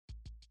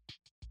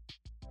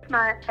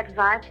My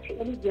advice to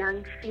any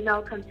young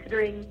female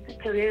considering a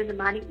career in the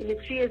mining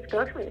industry is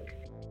go for it.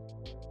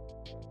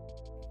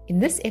 In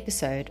this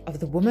episode of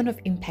the Women of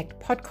Impact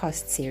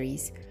podcast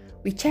series,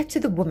 we chat to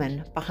the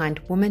woman behind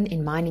Women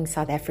in Mining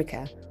South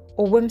Africa,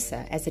 or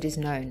WIMSA as it is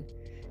known,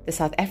 the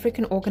South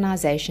African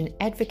organisation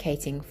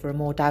advocating for a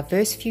more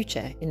diverse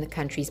future in the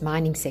country's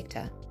mining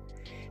sector.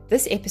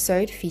 This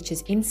episode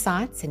features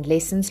insights and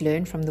lessons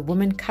learned from the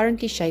women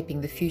currently shaping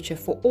the future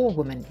for all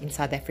women in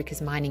South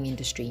Africa's mining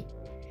industry.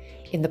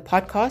 In the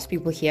podcast, we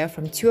will hear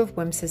from two of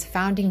WIMSA's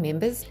founding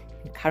members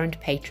and current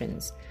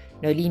patrons,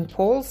 Nolene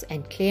Pauls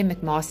and Claire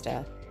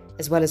McMaster,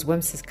 as well as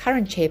WIMSA's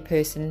current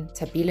chairperson,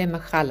 Tabile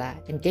Magala,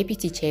 and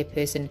deputy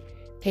chairperson,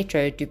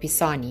 Petro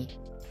Dupisani.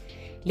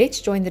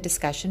 Let's join the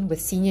discussion with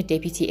senior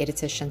deputy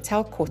editor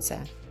Chantal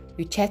Kotzer,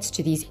 who chats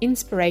to these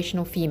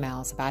inspirational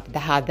females about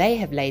how they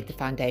have laid the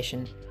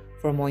foundation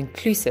for a more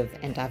inclusive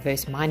and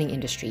diverse mining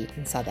industry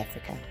in South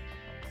Africa.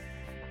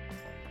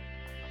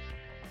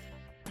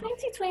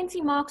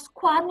 2020 marks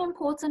quite an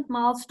important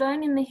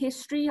milestone in the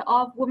history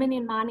of Women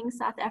in Mining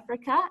South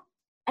Africa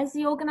as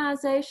the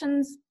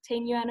organization's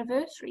 10-year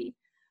anniversary.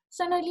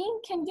 So Nolene,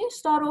 can you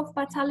start off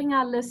by telling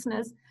our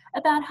listeners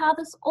about how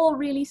this all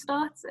really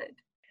started?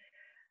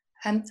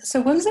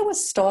 So WIMSA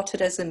was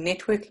started as a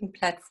networking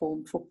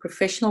platform for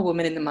professional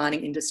women in the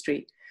mining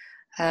industry.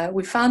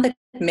 We found that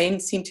men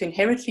seem to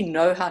inherently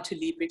know how to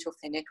leverage off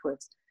their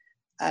networks,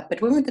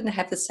 but women didn't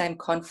have the same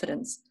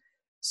confidence.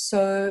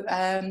 So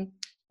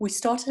we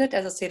started it,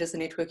 as I said, as a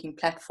networking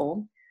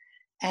platform.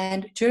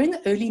 And during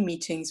the early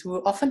meetings, we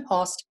were often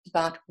asked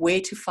about where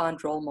to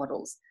find role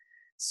models.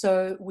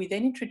 So we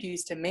then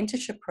introduced a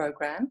mentorship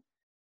program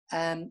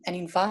and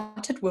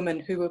invited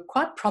women who were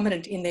quite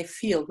prominent in their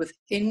field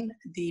within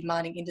the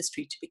mining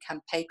industry to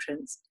become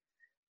patrons.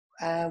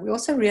 We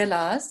also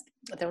realized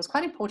that it was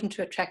quite important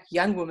to attract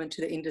young women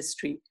to the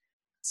industry.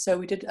 So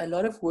we did a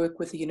lot of work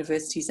with the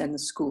universities and the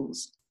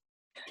schools.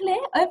 Claire,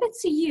 over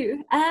to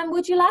you.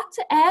 Would you like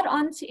to add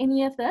on to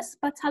any of this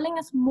by telling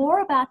us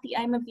more about the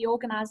aim of the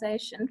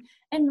organization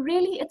and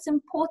really its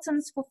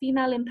importance for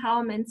female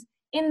empowerment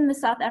in the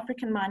South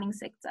African mining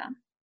sector?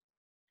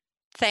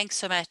 Thanks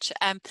so much.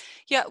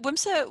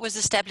 WIMSA was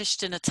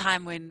established in a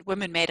time when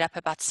women made up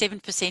about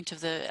 7%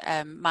 of the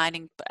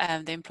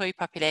the employee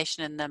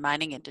population in the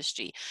mining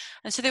industry.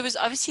 And so there was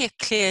obviously a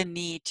clear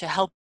need to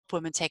help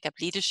women take up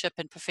leadership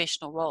and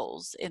professional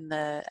roles in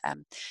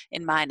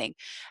mining.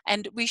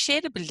 And we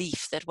shared a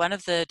belief that one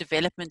of the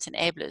development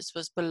enablers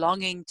was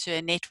belonging to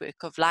a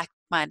network of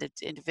like-minded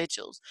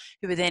individuals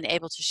who were then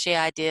able to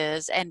share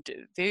ideas and,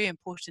 very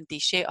importantly,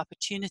 share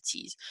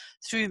opportunities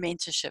through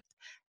mentorship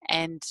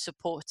and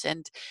support.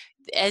 And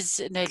as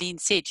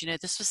Nolene said,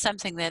 this was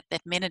something that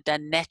men had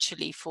done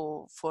naturally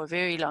for a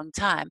very long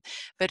time,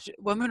 but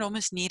women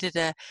almost needed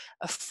a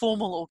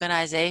formal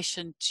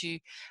organization to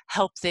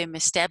help them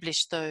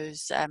establish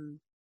those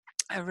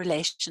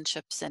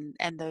relationships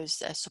and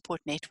those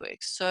support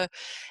networks. So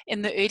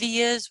in the early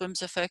years,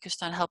 WIMSA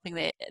focused on helping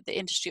the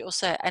industry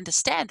also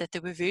understand that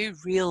there were very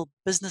real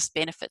business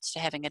benefits to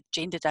having a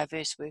gender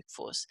diverse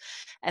workforce.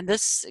 And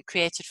this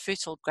created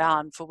fertile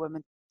ground for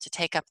women to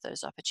take up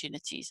those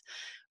opportunities.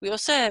 We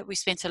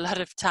spent a lot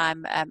of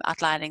time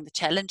outlining the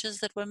challenges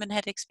that women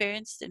had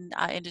experienced in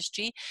our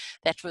industry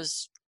that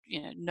was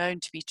known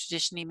to be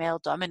traditionally male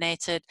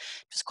dominated.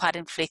 It was quite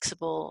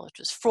inflexible. It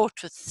was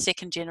fraught with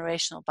second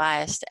generational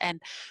bias,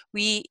 and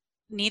we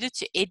needed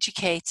to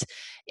educate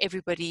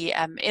everybody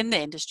in the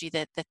industry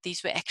that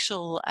these were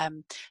actual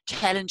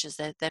challenges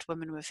that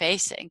women were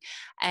facing.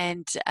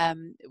 And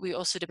we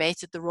also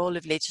debated the role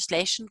of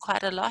legislation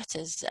quite a lot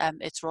as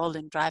its role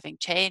in driving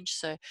change.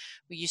 So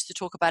we used to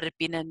talk about it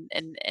being an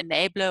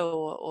enabler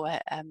or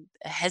a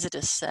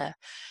hazardous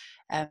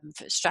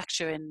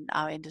structure in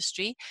our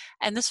industry.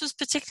 And this was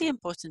particularly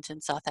important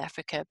in South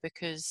Africa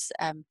because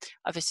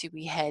obviously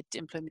we had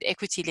employment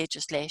equity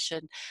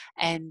legislation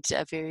and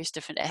various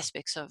different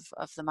aspects of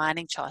the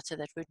mining charter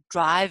that were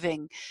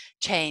driving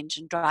change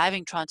and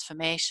driving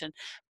transformation,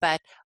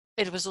 but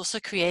it was also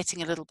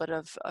creating a little bit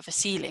of a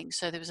ceiling.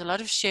 So there was a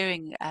lot of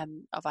sharing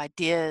of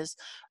ideas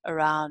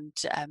around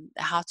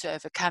how to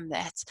overcome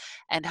that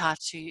and how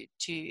to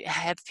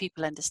have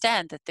people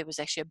understand that there was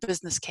actually a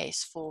business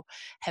case for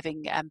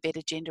having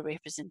better gender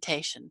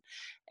representation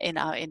in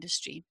our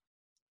industry.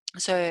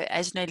 So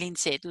as Nolene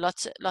said,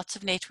 lots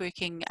of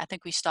networking. I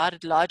think we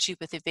started largely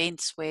with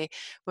events where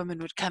women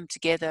would come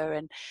together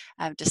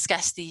and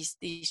discuss these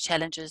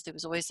challenges. There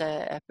was always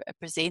a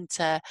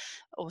presenter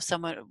or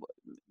someone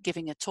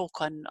giving a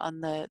talk on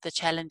the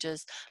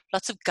challenges,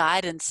 lots of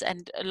guidance,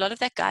 and a lot of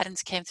that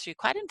guidance came through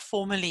quite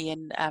informally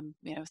and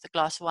with a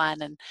glass of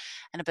wine and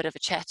a bit of a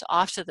chat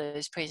after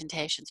those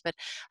presentations, but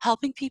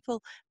helping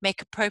people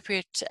make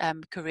appropriate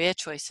career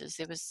choices.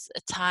 There was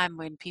a time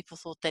when people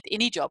thought that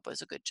any job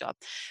was a good job,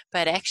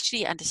 but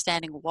actually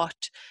understanding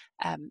what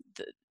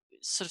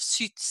sort of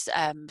suits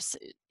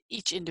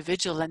each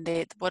individual and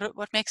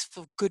what makes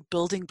for good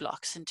building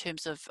blocks in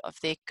terms of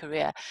their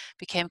career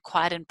became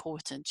quite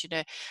important.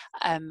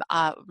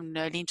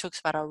 Nolene talks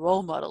about our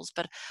role models,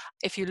 but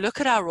if you look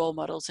at our role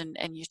models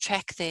and you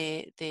track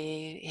their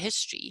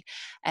history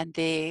and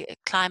their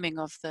climbing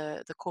of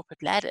the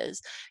corporate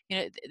ladders,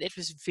 it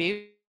was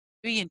very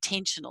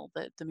intentional,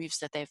 the moves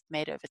that they've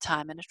made over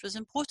time, and it was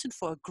important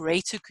for a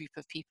greater group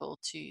of people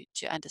to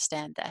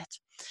understand that.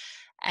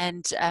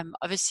 And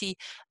obviously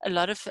a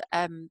lot of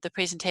the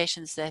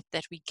presentations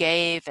that we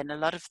gave and a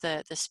lot of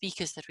the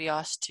speakers that we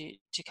asked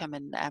to come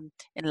and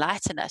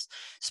enlighten us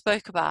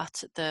spoke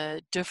about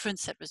the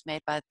difference that was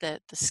made by the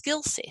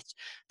skill set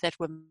that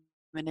women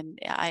in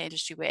our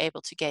industry were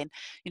able to gain.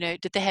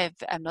 Did they have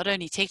not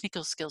only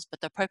technical skills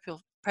but the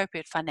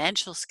appropriate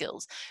financial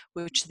skills,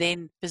 which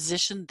then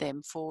positioned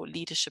them for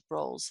leadership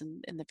roles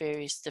in the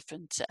various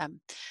different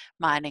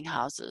mining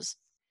houses.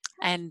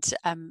 And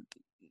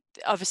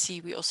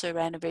obviously we also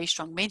ran a very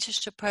strong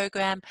mentorship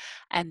program,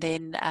 and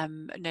then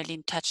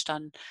Nolene touched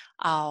on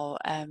our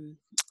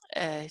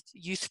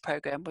youth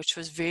program, which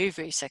was very,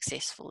 very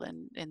successful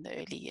in the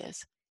early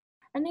years.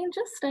 And then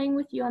just staying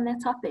with you on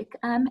that topic,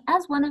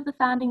 as one of the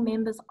founding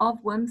members of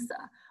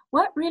WIMSA,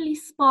 what really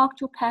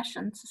sparked your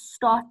passion to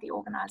start the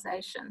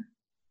organization?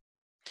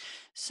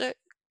 So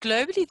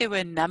globally, there were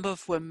a number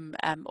of WIM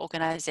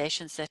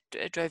organizations that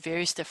drove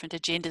various different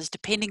agendas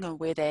depending on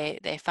where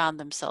they found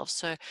themselves.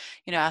 So,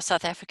 our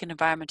South African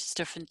environment is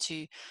different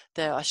to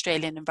the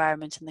Australian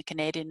environment and the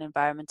Canadian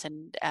environment.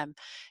 And,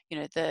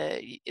 in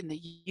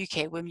the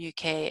UK, WIM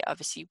UK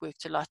obviously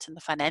worked a lot in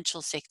the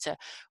financial sector,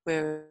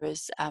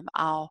 whereas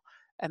our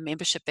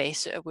membership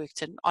base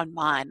worked on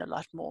mine a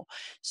lot more.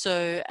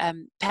 So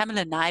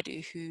Pamela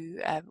Naidu, who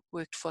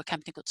worked for a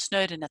company called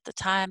Snowden at the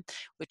time,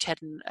 which had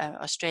an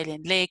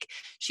Australian leg,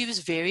 she was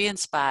very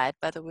inspired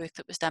by the work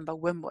that was done by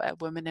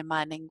WIMWA, Women in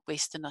Mining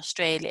Western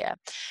Australia.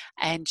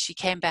 And she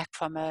came back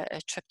from a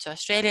trip to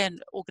Australia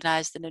and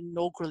organised an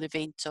inaugural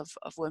event of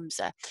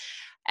WIMSA.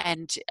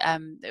 And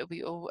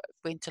we all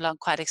went along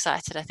quite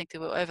excited. I think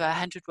there were over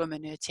 100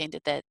 women who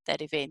attended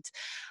that event.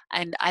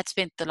 And I'd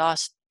spent the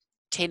last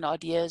 10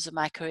 odd years of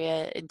my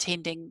career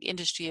attending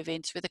industry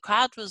events where the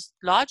crowd was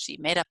largely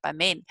made up by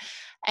men.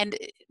 And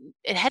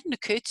it hadn't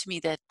occurred to me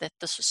that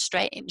this was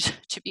strange,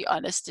 to be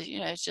honest.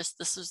 It's just,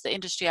 this was the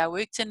industry I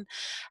worked in,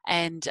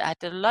 and I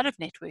did a lot of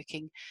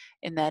networking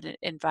in that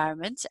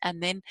environment.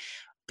 And then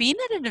being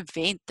at an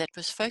event that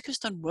was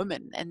focused on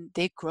women and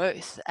their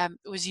growth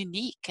was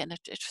unique, and it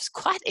was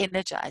quite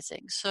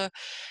energizing. So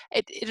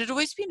it had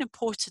always been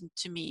important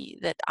to me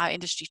that our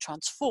industry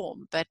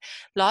transform, but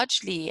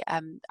largely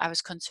I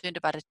was concerned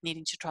about it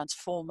needing to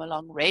transform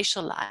along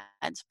racial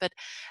lines. But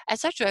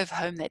as I drove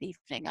home that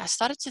evening, I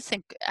started to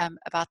think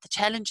about the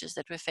challenges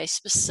that were faced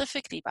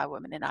specifically by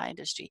women in our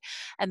industry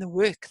and the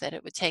work that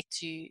it would take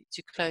to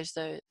close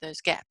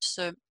those gaps.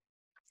 So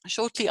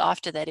shortly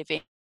after that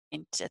event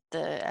at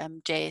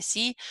the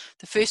JSE,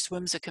 the first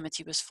WIMSA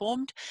committee was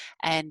formed,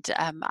 and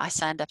I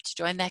signed up to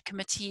join that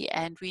committee,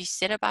 and we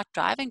set about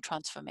driving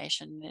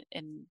transformation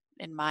in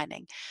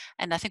mining.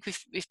 And I think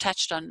we've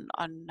touched on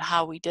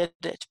how we did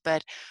it,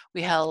 but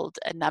we held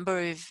a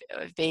number of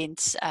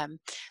events.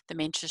 The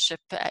mentorship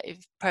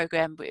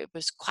program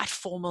was quite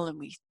formal, and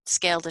we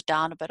scaled it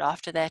down a bit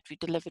after that. We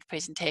delivered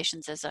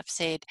presentations, as I've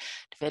said,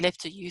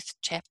 developed a youth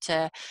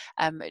chapter.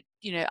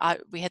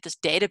 We had this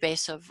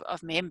database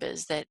of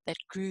members that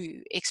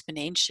grew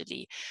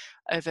exponentially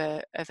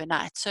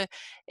overnight. So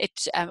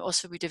it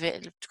also, we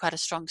developed quite a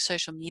strong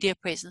social media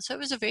presence. So it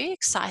was a very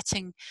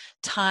exciting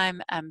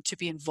time to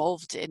be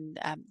involved in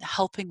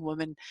helping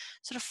women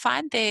sort of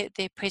find their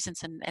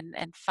presence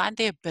and find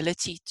their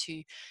ability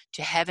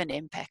to have an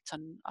impact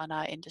on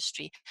our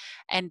industry.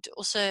 And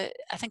also,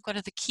 I think one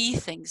of the key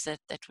things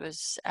that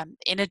was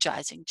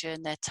energizing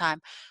during that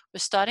time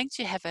was starting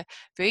to have a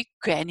very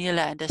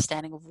granular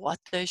understanding of what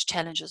those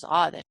challenges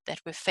are that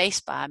were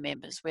faced by our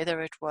members,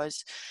 whether it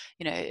was,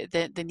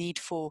 the need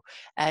for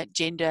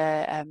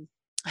gender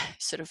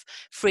sort of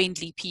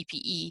friendly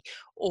PPE,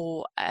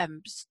 or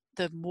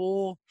the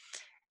more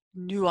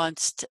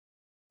nuanced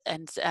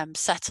and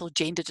subtle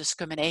gender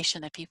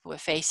discrimination that people were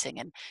facing,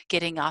 and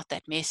getting out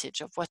that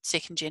message of what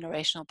second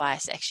generational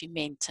bias actually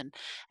meant,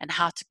 and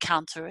how to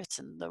counter it,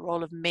 and the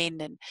role of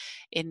men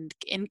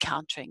in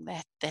countering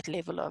that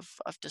level of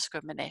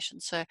discrimination.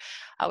 So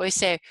I always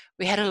say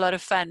we had a lot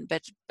of fun,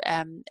 but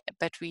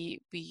we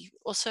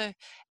also,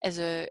 as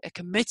a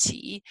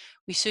committee,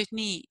 we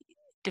certainly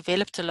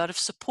developed a lot of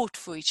support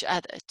for each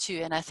other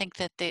too. And I think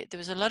that there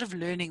was a lot of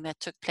learning that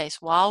took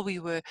place while we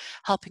were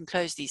helping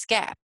close these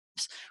gaps.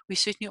 We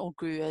certainly all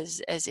grew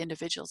as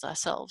individuals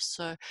ourselves.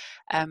 So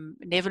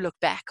never look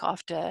back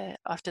after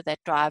that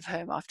drive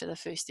home after the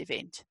first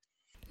event.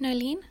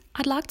 Nolene,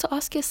 I'd like to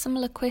ask you a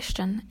similar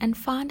question and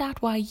find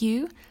out why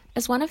you,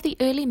 as one of the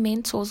early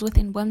mentors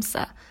within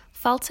WIMSA,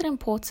 felt it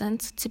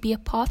important to be a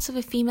part of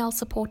a female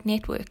support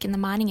network in the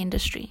mining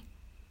industry.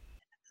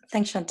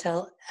 Thanks,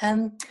 Chantel.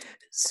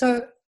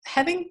 So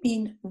having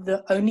been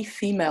the only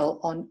female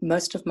on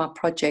most of my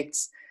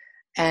projects,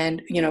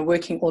 and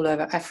working all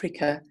over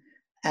Africa,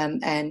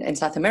 and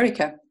South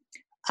America,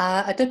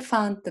 I did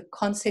find the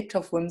concept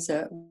of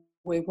WIMSA,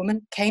 where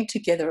women came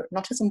together,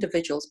 not as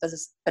individuals,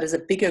 but as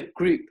a bigger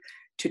group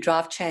to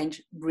drive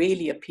change,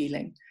 really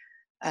appealing.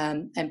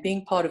 And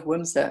being part of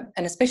WIMSA,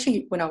 and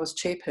especially when I was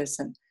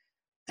chairperson,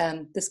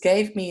 this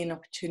gave me an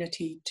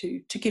opportunity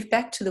to give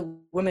back to the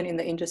women in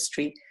the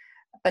industry,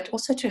 but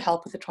also to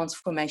help with the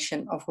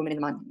transformation of women in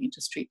the mining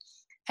industry.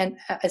 And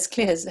as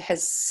Claire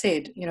has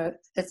said,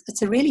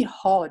 it's a really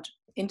hard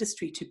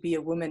industry to be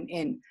a woman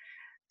in.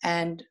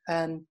 And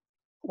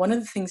one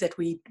of the things that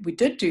we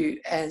did do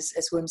as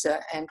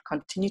WIMSA and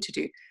continue to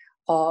do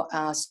are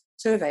our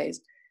surveys.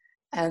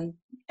 And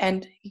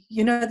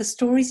the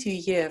stories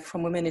you hear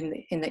from women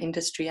in the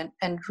industry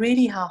and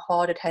really how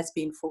hard it has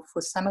been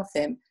for some of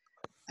them,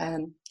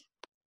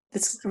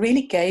 this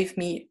really gave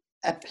me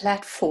a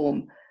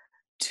platform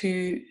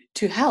to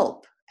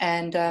help.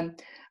 And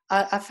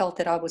I felt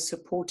that I was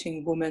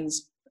supporting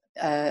women's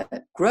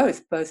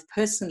growth, both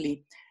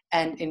personally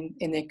and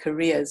in their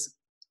careers.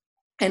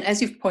 And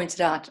as you've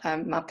pointed out,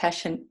 my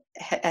passion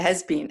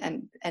has been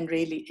and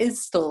really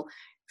is still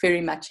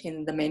very much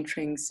in the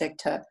mentoring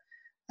sector.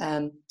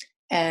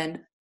 And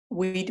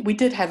we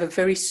did have a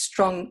very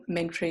strong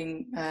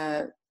mentoring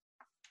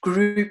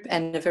group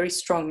and a very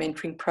strong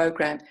mentoring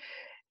program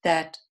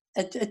that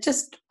it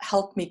just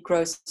helped me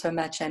grow so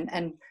much.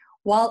 And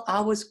while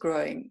I was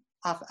growing,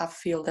 I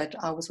feel that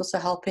I was also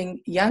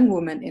helping young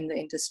women in the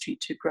industry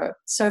to grow.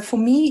 So for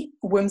me,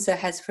 WIMSA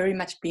has very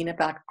much been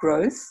about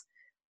growth,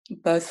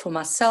 both for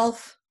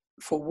myself,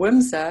 for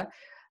WIMSA,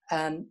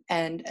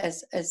 and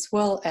as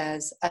well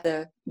as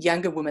other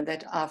younger women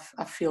that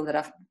I feel that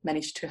I've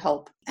managed to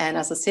help. And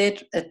as I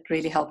said, it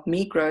really helped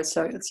me grow.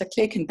 So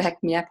Claire can back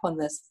me up on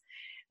this.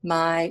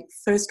 My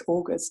 1st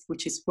August,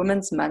 which is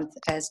Women's Month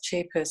as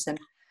chairperson,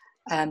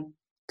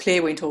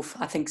 Claire went off,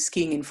 I think,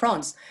 skiing in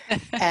France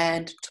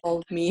and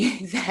told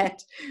me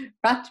that,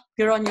 right,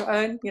 you're on your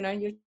own,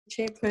 you're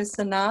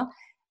chairperson now.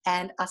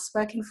 And I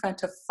spoke in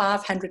front of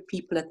 500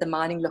 people at the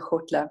Mining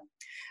Lekgotla.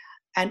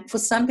 And for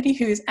somebody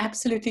who is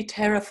absolutely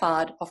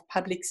terrified of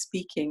public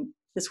speaking,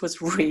 this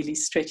was really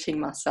stretching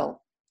myself.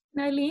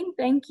 Nolene,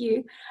 thank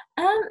you.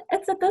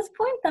 It's at this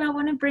point that I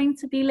want to bring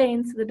Tabile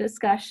into the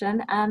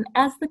discussion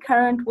as the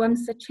current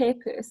WIMSA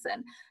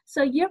chairperson.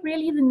 So you're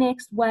really the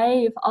next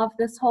wave of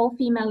this whole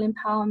female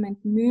empowerment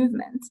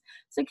movement.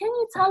 So can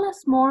you tell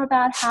us more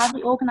about how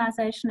the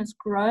organization has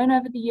grown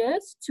over the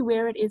years to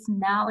where it is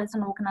now as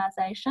an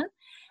organization,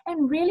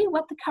 and really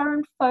what the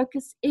current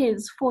focus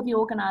is for the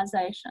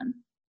organization?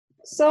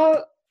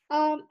 So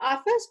I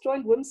first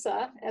joined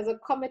WIMSA as a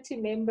committee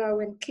member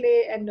when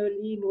Claire and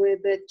Nolene were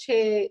the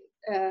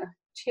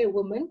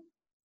chairwoman.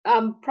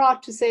 I'm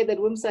proud to say that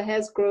WIMSA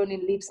has grown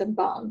in leaps and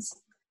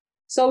bounds.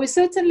 So we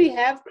certainly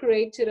have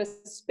created a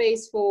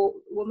space for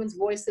women's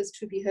voices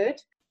to be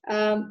heard.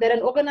 That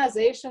an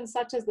organization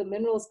such as the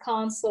Minerals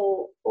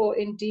Council or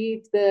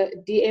indeed the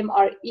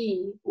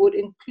DMRE would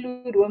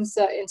include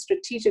WIMSA in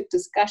strategic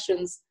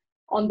discussions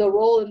on the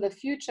role and the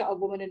future of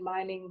women in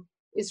mining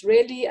is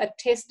really a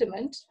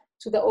testament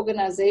to the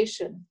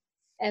organization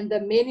and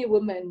the many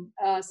women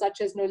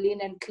such as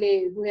Nolene and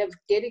Claire who have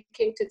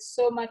dedicated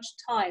so much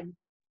time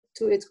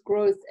to its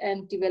growth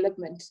and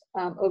development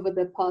over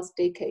the past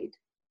decade.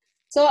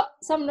 So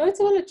some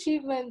notable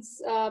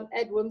achievements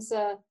at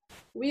WIMSA: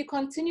 we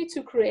continue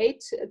to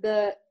create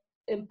the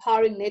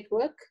empowering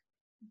network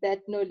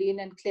that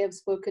Nolene and Claire have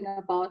spoken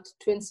about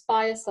to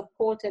inspire,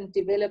 support, and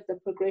develop the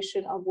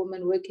progression of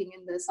women working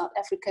in the South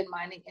African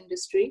mining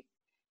industry.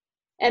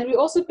 And we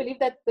also believe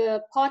that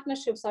the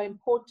partnerships are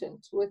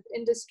important with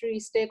industry,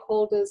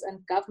 stakeholders, and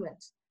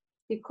government,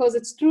 because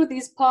it's through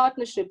these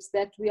partnerships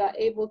that we are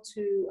able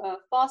to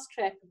fast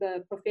track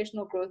the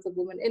professional growth of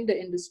women in the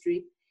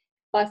industry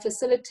by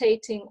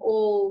facilitating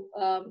all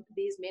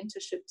these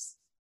mentorships.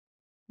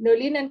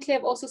 Nolene and Claire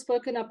have also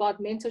spoken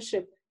about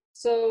mentorship.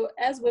 So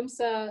as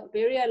WIMSA,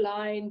 very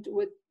aligned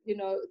with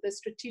the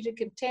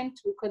strategic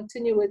intent, we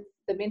continue with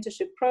the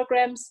mentorship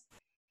programs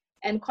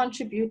and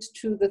contribute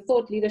to the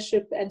thought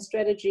leadership and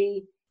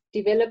strategy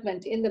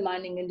development in the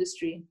mining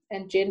industry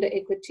and gender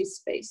equity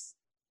space.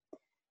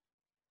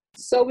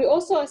 So we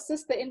also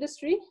assist the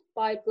industry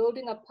by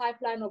building a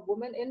pipeline of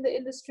women in the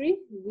industry.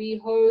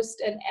 We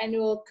host an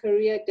annual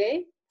career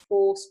day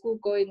for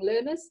school-going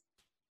learners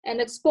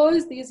and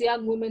expose these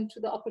young women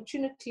to the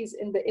opportunities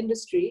in the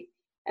industry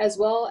as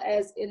well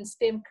as in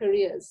STEM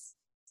careers.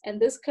 And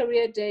this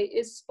career day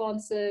is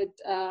sponsored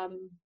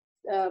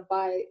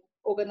by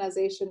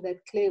organization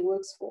that Claire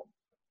works for.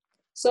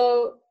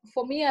 So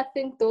for me, I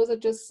think those are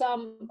just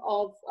some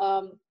of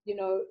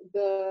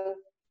the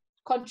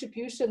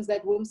contributions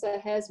that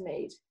WIMSA has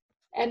made.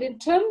 And in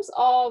terms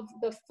of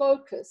the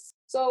focus,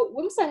 so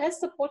WIMSA has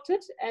supported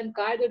and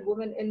guided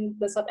women in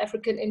the South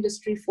African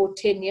industry for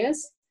 10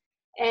 years.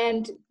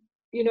 And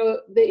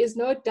there is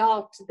no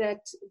doubt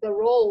that the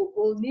role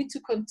will need to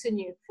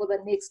continue for the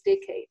next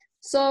decade.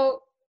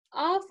 So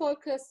our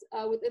focus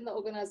within the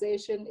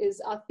organization is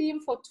our theme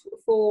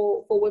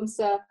for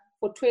WIMSA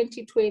for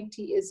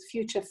 2020 is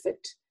Future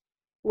Fit.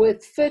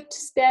 with FIT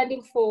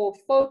standing for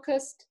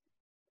focused,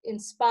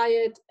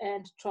 inspired,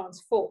 and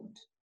transformed.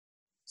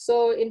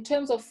 So in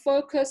terms of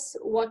focus,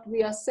 what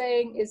we are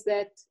saying is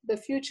that the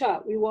future,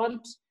 we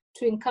want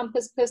to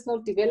encompass personal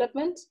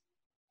development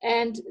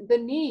and the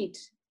need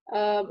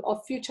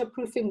of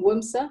future-proofing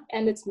WIMSA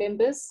and its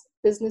members,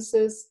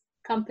 businesses,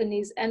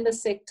 companies, and the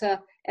sector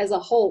as a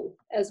whole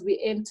as we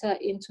enter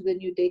into the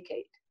new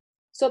decade.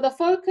 So the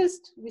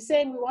focused, we're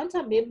saying we want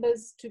our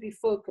members to be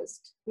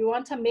focused. We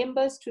want our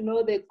members to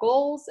know their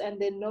goals and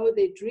then know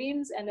their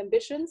dreams and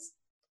ambitions.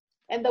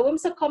 And the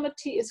WIMSA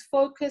committee is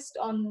focused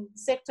on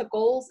sector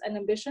goals and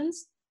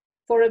ambitions.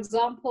 For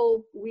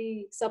example,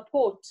 we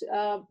support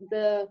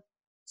the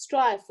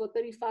strive for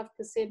 35%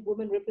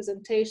 women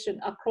representation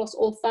across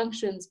all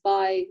functions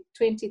by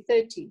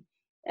 2030,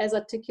 as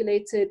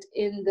articulated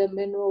in the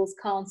Minerals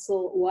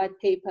Council white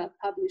paper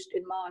published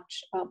in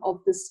March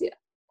of this year.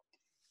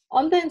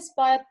 On the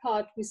inspired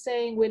part, we're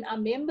saying when our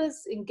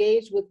members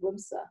engage with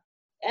WIMSA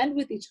and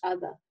with each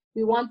other,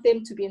 we want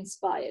them to be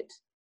inspired.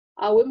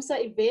 Our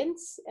WIMSA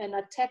events and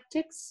our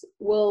tactics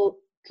will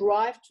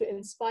drive to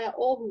inspire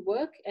all who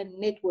work and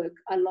network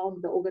along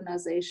the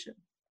organization.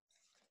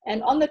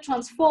 And on the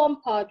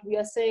transform part, we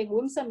are saying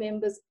WIMSA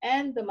members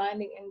and the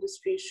mining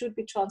industry should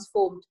be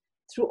transformed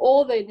through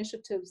all the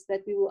initiatives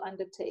that we will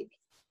undertake.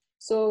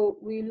 So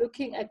we're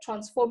looking at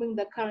transforming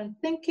the current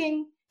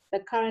thinking, the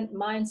current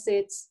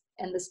mindsets,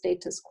 and the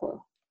status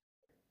quo.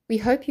 We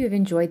hope you have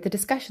enjoyed the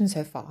discussion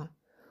so far.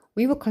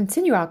 We will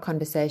continue our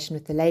conversation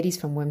with the ladies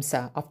from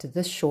WIMSA after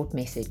this short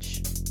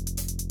message.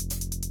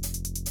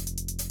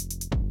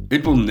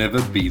 It will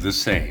never be the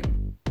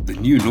same. The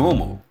new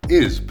normal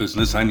is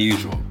business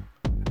unusual.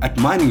 At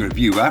Mining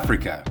Review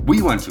Africa,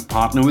 we want to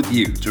partner with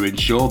you to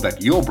ensure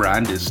that your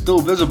brand is still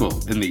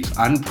visible in these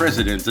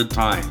unprecedented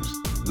times.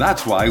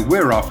 That's why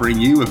we're offering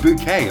you a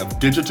bouquet of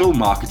digital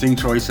marketing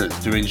choices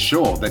to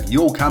ensure that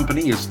your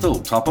company is still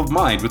top of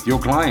mind with your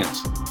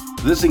clients.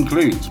 This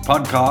includes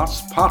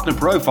podcasts, partner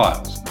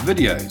profiles,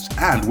 videos,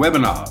 and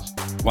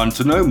webinars. Want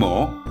to know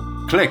more?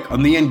 Click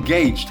on the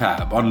Engage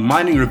tab on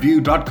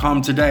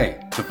miningreview.com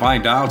today to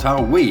find out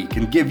how we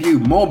can give you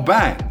more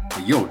bang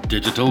for your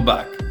digital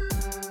buck.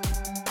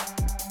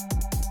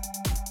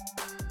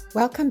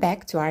 Welcome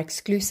back to our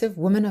exclusive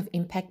Women of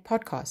Impact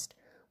podcast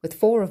with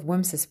 4 of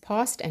WIMSA's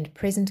past and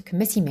present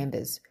committee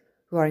members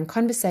who are in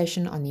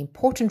conversation on the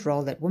important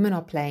role that women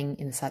are playing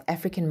in the South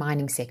African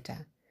mining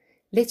sector.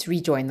 Let's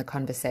rejoin the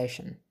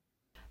conversation.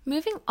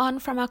 Moving on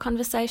from our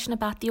conversation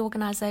about the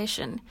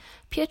organisation,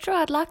 Pietro,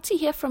 I'd like to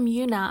hear from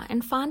you now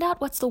and find out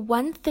what's the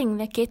one thing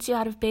that gets you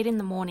out of bed in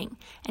the morning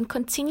and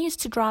continues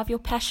to drive your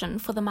passion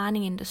for the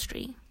mining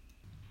industry.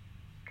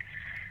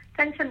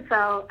 Thanks,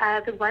 Chantal.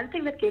 The one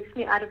thing that gets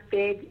me out of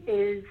bed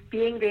is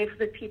being there for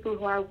the people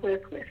who I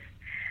work with.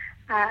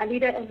 I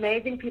lead an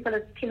amazing team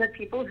of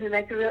people who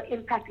make a real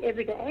impact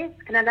every day,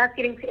 and I love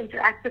getting to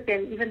interact with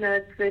them, even though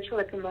it's virtual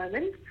at the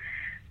moment.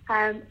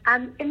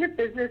 I'm in the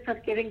business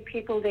of giving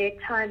people their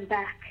time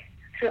back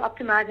through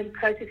optimizing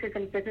processes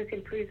and business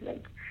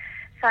improvement.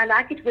 So I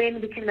like it when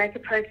we can make a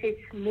process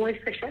more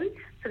efficient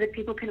so that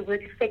people can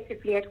work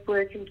effectively at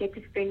work and get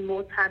to spend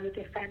more time with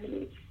their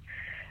families.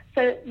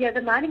 So, yeah,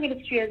 the mining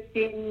industry has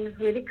been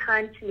really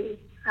kind to me.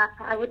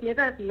 I would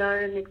never have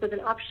known it was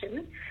an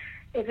option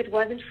if it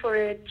wasn't for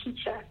a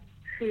teacher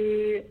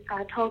who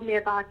told me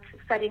about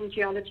studying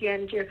geology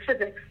and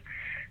geophysics.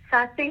 So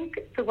I think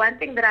the one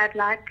thing that I'd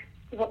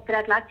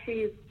like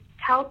to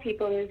tell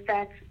people is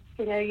that,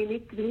 we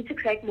need to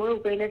create more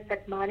awareness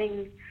that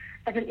mining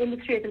as an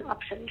industry is an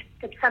option.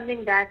 It's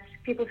something that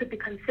people should be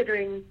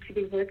considering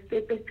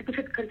people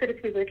should consider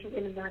to be working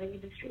in the mining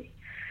industry.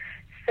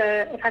 So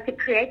if I could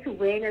create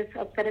awareness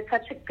of that it's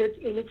such a good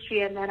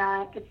industry and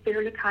that it's been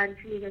really kind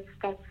to me,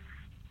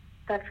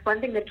 that's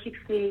one thing that keeps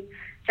me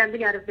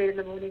jumping out of bed in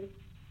the morning.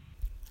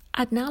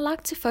 I'd now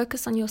like to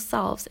focus on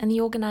yourselves and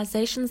the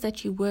organizations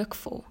that you work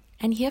for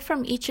and hear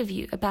from each of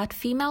you about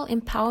female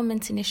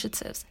empowerment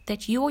initiatives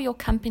that you or your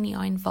company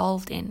are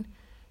involved in.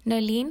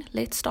 Nolene,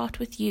 let's start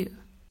with you.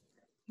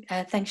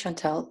 Thanks,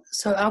 Chantal.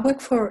 So I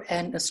work for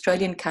an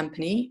Australian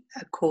company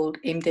called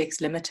MDEX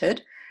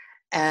Limited,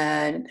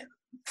 and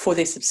for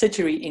their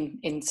subsidiary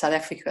in South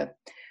Africa.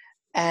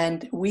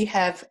 And we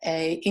have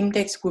a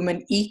MDEX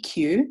Women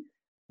EQ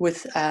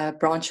with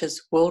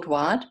branches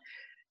worldwide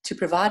to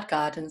provide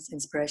guidance,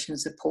 inspiration, and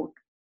support,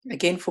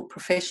 again, for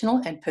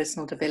professional and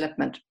personal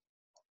development.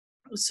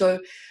 So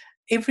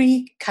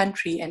every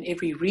country and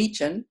every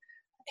region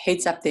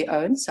heads up their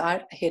own. So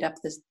I head up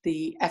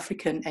the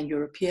African and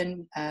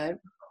European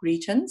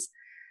regions,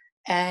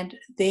 and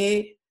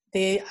their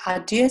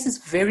ideas is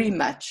very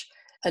much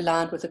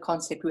aligned with the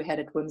concept we had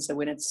at WIMSA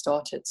when it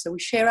started. So we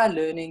share our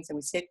learnings and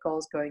we set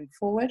goals going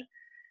forward.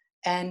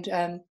 And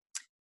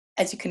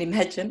as you can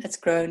imagine, it's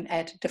grown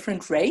at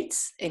different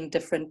rates in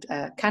different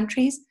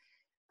countries,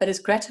 but it's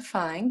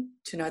gratifying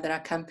to know that our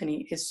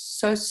company is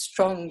so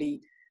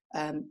strongly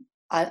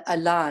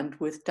aligned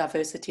with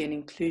diversity and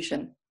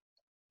inclusion.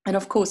 And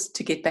of course,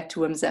 to get back to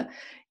WIMSA,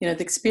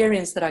 the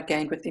experience that I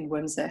gained within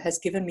WIMSA has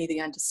given me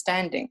the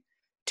understanding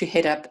to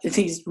head up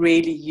these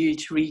really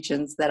huge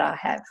regions that I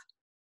have.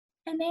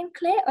 And then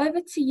Claire, over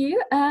to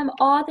you.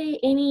 Are there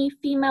any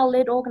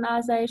female-led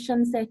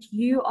organizations that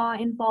you are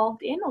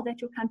involved in or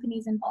that your company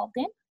is involved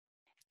in?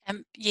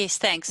 Yes,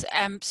 thanks.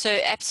 So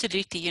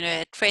absolutely,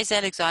 at Fraser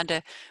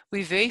Alexander,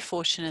 we're very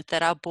fortunate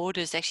that our board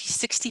is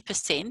actually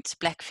 60%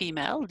 Black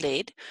female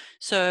led,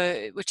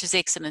 so which is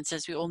excellent.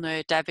 As we all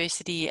know,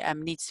 diversity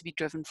needs to be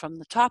driven from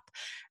the top.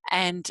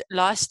 And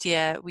last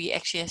year, we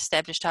actually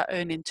established our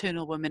own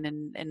internal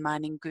Women in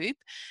Mining group,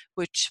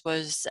 which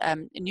was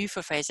new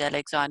for Fraser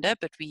Alexander,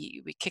 but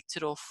we kicked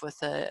it off with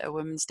a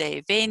Women's Day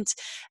event,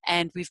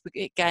 and we've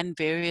begun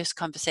various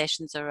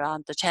conversations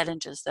around the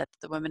challenges that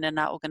the women in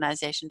our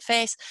organization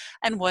face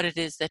and what it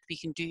is that we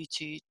can do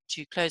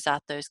to close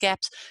out those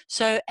gaps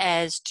so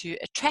as to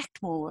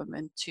attract more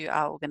women to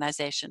our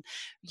organization.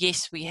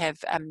 Yes, we have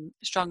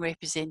strong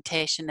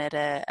representation at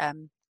a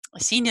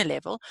senior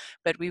level,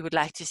 but we would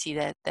like to see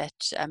that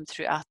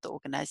throughout the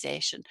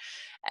organization.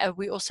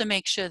 We also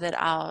make sure that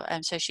our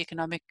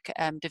socioeconomic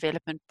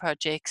development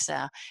projects,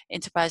 our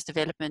enterprise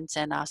development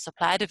and our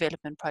supply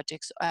development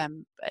projects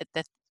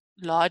that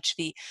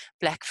largely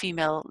Black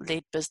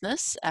female-led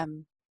business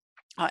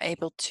are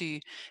able to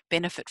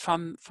benefit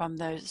from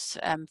those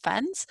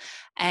funds.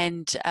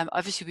 And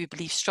obviously we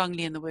believe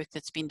strongly in the work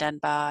that's been done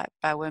by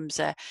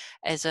WIMSA.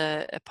 As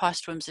a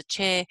past WIMSA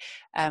chair,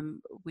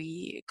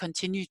 we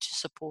continue to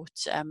support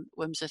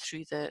WIMSA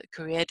through the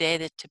Career Day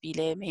that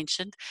Tabile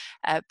mentioned.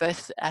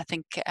 Both, I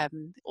think,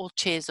 all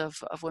chairs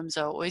of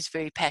WIMSA are always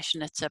very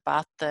passionate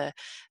about the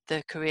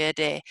Career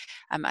Day.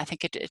 I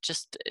think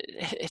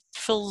it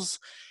fills.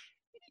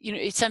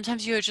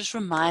 Sometimes you're just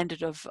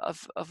reminded of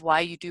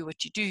why you do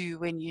what you do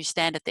when you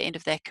stand at the end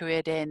of that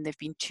career day, and there have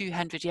been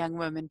 200 young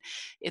women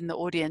in the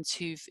audience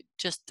who've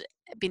just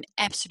been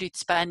absolute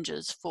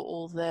sponges for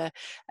all the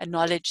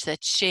knowledge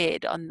that's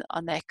shared on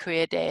that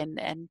career day.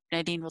 And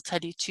Nadine will tell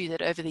you too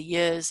that over the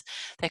years,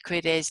 that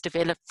career day has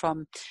developed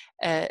from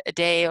a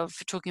day of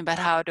talking about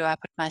how do I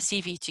put my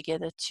CV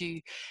together to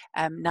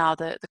now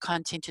the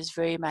content is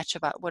very much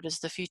about what does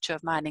the future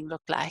of mining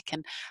look like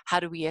and how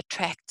do we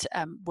attract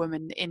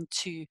women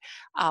into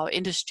our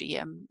industry.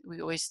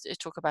 We always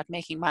talk about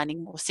making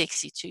mining more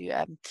sexy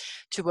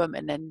to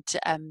women,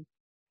 and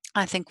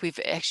I think we've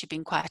actually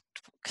been quite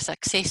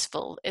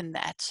successful in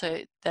that. So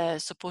the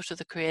support of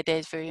the Career Day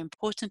is very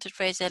important at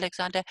Fraser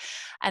Alexander.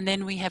 And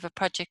then we have a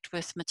project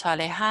with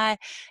Matale High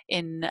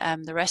in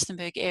the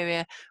Rustenburg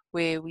area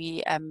where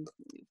we,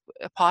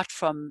 apart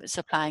from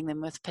supplying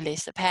them with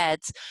Palesa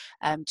pads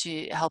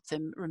to help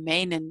them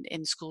remain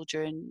in school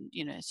during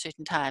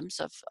certain times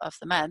of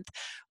the month,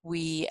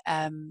 we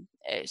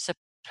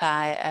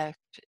supply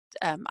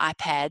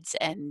iPads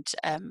and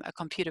a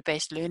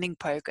computer-based learning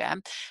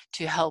program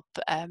to help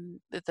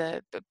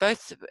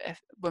both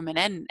women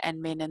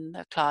and men in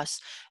the class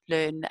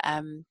learn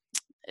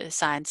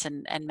science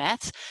and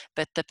maths.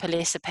 But the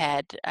Palesa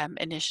Pad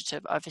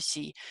initiative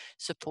obviously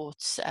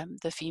supports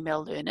the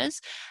female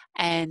learners,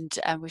 and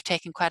we've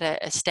taken quite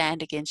a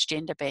stand against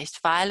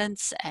gender-based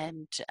violence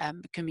and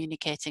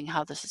communicating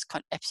how this is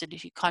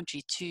absolutely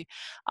contrary to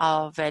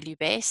our value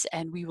base,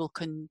 and we will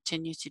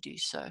continue to do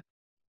so.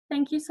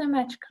 Thank you so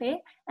much, Claire.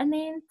 And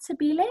then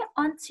Tabile,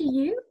 on to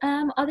you.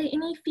 Are there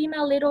any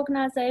female-led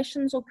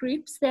organizations or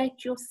groups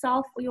that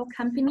yourself or your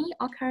company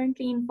are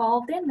currently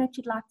involved in that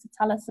you'd like to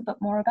tell us a bit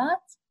more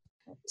about?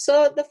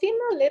 So the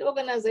female-led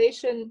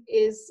organization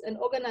is an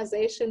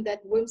organization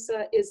that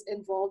WIMSA is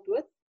involved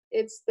with.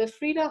 It's the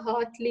Frida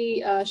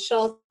Hartley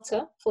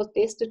Shelter for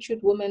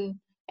Destitute Women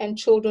and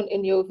Children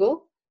in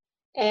Yeoville.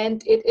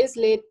 And it is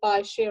led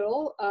by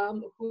Cheryl,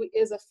 who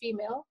is a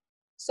female.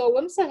 So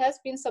WIMSA has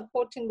been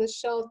supporting the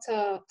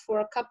shelter for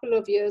a couple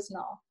of years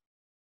now.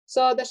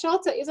 So the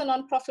shelter is a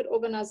nonprofit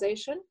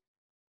organization,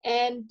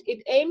 and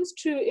it aims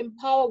to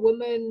empower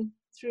women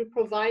through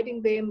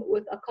providing them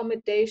with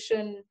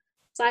accommodation,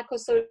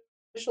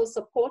 psychosocial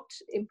support,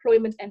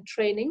 employment, and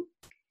training.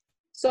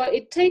 So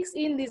it takes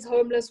in these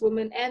homeless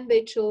women and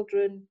their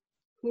children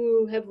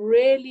who have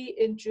really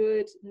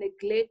endured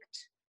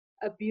neglect,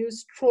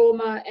 abuse,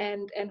 trauma,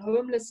 and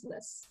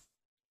homelessness.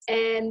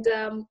 And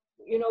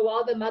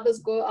while the mothers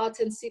go out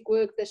and seek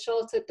work, the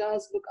shelter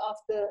does look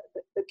after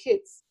the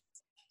kids.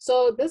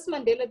 So this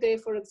Mandela Day,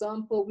 for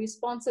example, we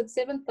sponsored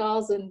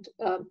 7,000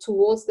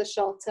 towards the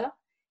shelter,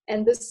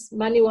 and this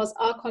money was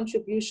our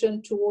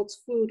contribution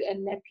towards food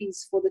and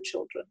nappies for the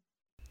children.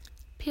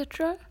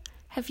 Pietro,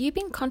 have you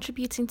been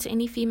contributing to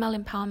any female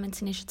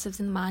empowerment initiatives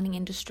in the mining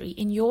industry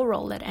in your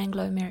role at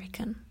Anglo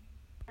American?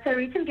 So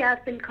recently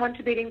I've been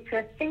contributing to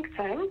a think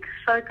tank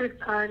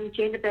focused on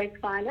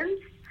gender-based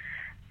violence.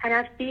 And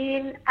I've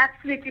been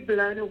absolutely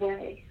blown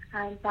away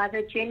by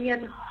the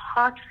genuine,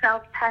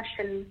 heartfelt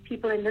passion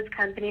people in this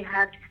company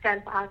have to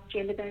stand out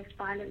gender-based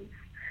violence.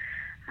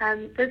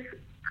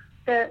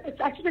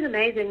 It's actually been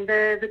amazing,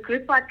 the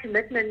group-wide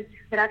commitment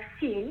that I've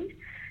seen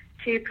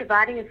to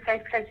providing a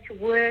safe place to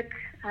work,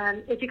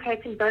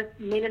 educating both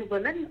men and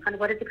women on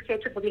what is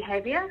acceptable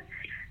behavior,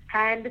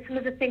 And some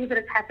of the things that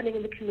are happening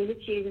in the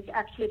community is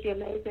absolutely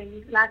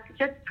amazing. Like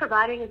just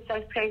providing a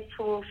safe place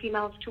for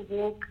females to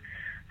walk,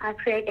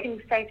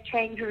 creating safe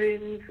change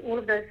rooms, all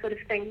of those sort of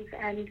things.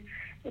 And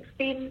it's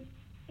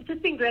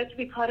just been great to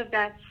be part of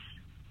that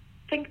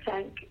think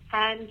tank.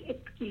 And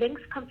it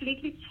links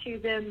completely to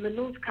the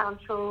Minerals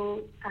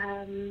Council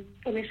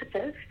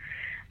initiative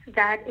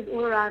that is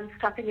all around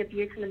stopping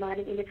abuse in the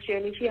mining industry.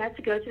 And if you had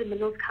to go to the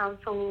Minerals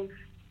Council's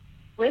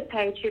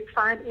webpage, you'd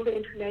find all the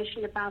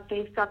information about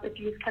their Stop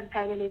Abuse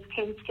campaign, and there's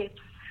 10 steps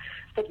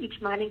that each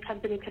mining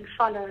company can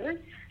follow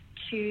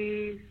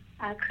to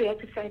create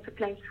a safer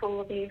place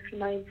for their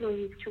female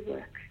employees to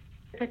work.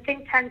 The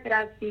think tank that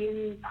I've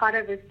been part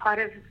of is part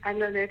of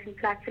Anglo American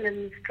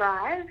Platinum's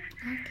drive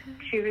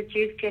to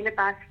reduce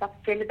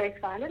gender-based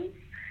violence.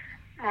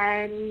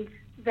 And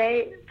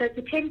the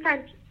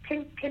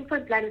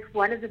 10-point plan is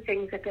one of the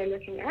things that they're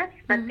looking at,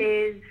 but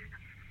there's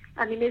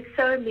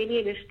so many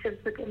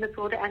initiatives within the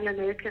broader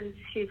Anglo-Americans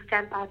to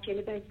stamp out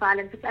gender-based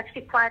violence. It's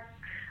actually quite,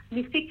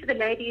 when you speak to the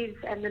ladies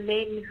and the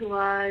men who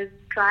are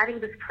driving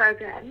this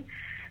program,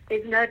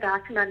 there's no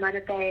doubt in my mind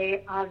that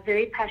they are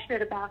very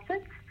passionate about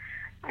it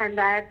and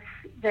that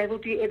they will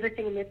do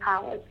everything in their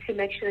power to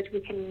make sure that we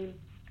can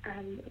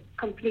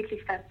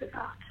completely stamp this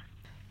out.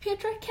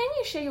 Petra, can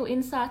you share your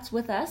insights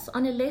with us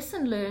on a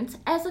lesson learned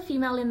as a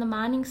female in the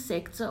mining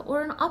sector,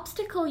 or an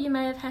obstacle you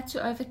may have had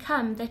to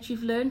overcome that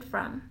you've learned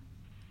from?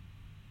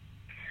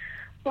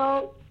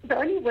 Well, the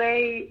only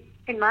way,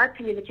 in my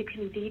opinion, that you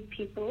can lead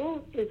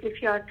people is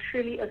if you are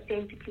truly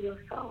authentically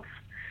yourself.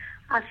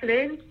 I've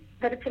learned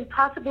that it's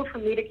impossible for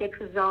me to get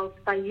results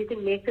by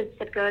using methods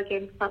that go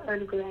against my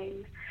own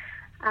grain.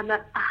 I'm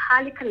a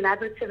highly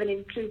collaborative and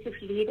inclusive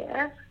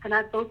leader, and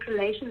I've built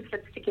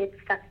relationships to get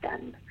stuff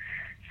done.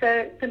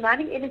 So the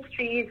mining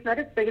industry is not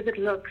as big as it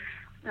looks.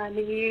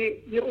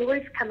 You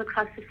always come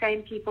across the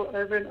same people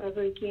over and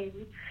over again.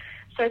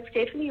 So it's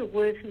definitely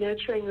worth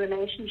nurturing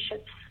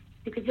relationships,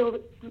 because you'll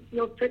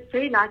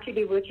very likely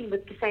be working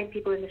with the same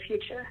people in the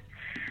future.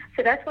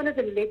 So that's one of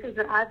the lessons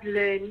that I've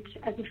learned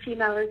as a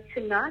female, is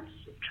to not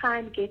try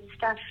and get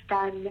stuff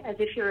done as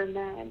if you're a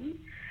man,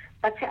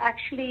 but to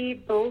actually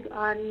build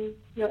on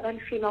your own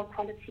female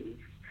qualities.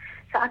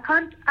 So I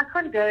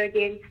can't go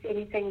against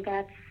anything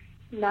that's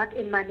not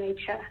in my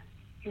nature.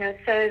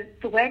 So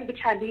the way in which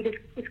I lead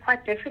is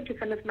quite different to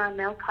some of my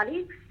male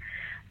colleagues.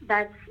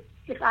 That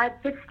if I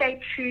just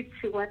stay true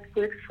to what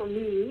works for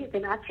me,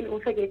 then I can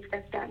also get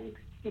stuff done,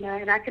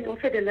 and I can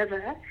also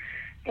deliver.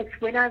 It's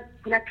when I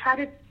try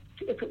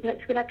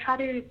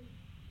to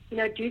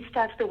do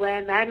stuff the way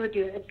a man would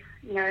do it,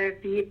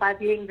 by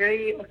being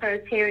very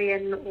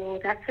authoritarian or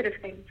that sort of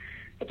thing.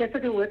 It just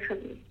doesn't work for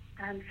me.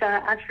 So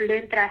I've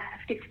learned that I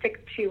have to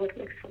stick to what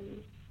works for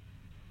me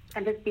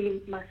and just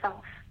be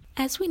myself.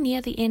 As we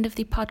near the end of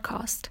the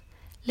podcast,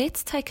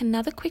 let's take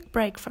another quick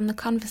break from the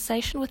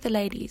conversation with the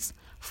ladies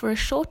for a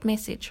short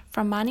message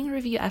from Mining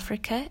Review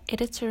Africa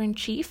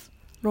Editor-in-Chief,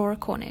 Laura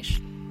Cornish.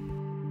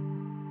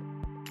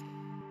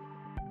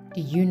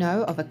 Do you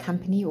know of a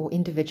company or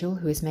individual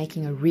who is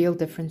making a real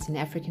difference in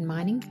African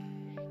mining?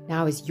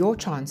 Now is your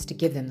chance to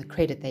give them the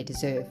credit they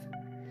deserve.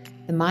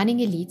 The Mining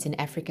Elites in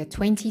Africa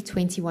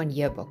 2021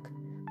 yearbook,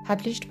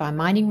 published by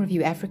Mining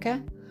Review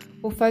Africa,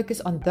 will focus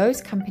on those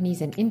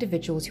companies and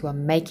individuals who are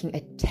making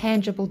a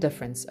tangible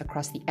difference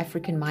across the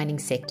African mining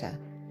sector,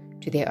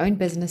 to their own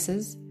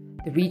businesses,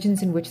 the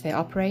regions in which they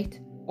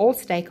operate, all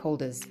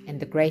stakeholders, and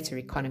the greater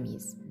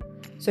economies.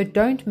 So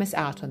don't miss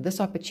out on this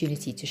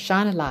opportunity to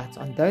shine a light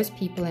on those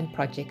people and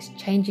projects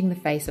changing the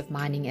face of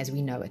mining as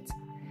we know it.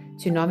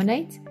 To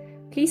nominate,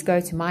 please go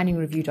to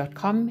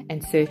miningreview.com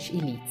and search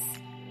Elites.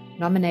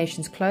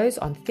 Nominations close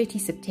on 30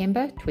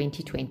 September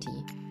 2020.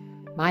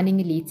 Mining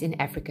Elites in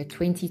Africa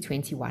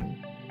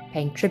 2021,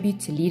 paying tribute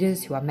to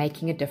leaders who are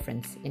making a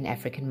difference in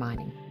African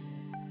mining.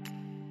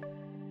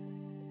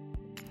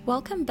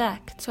 Welcome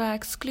back to our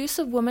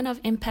exclusive Women of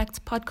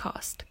Impact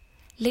podcast.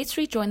 Let's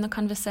rejoin the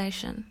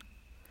conversation.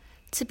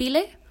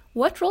 Tabile,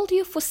 what role do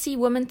you foresee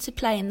women to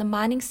play in the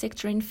mining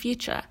sector in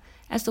future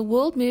as the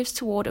world moves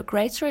toward a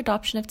greater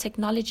adoption of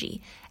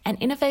technology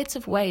and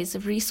innovative ways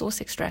of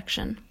resource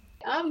extraction?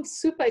 I'm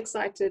super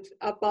excited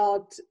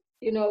about,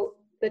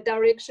 the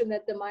direction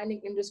that the mining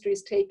industry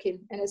is taking,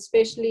 and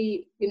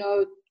especially,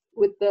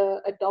 with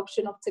the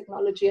adoption of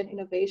technology and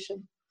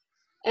innovation.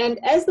 And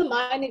as the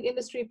mining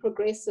industry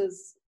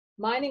progresses,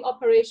 mining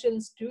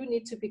operations do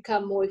need to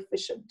become more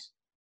efficient.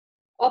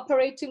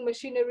 Operating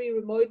machinery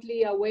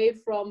remotely away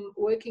from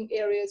working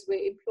areas where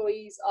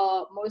employees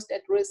are most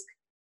at risk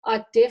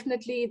are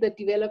definitely the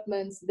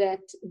developments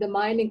that the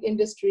mining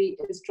industry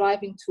is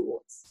driving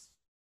towards.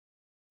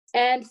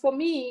 And for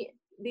me,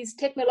 these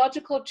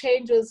technological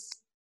changes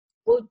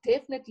will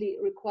definitely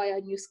require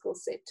a new skill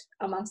set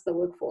amongst the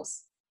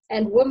workforce.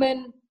 And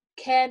women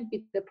can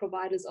be the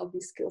providers of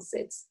these skill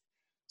sets.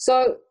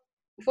 So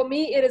for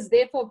me, it is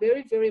therefore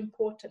very, very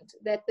important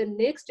that the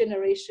next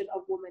generation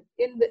of women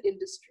in the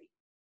industry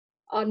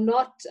are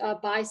not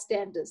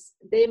bystanders.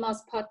 They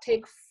must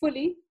partake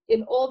fully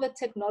in all the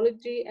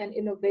technology and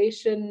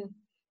innovation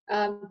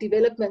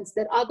developments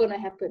that are going to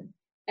happen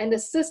and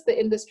assist the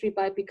industry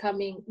by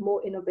becoming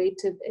more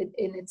innovative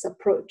in its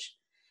approach.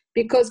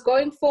 Because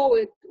going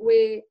forward,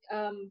 where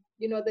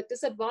the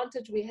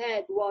disadvantage we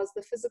had was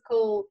the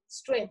physical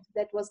strength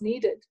that was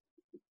needed,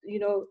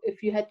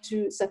 if you had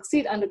to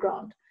succeed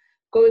underground.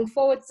 Going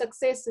forward,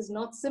 success is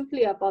not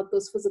simply about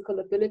those physical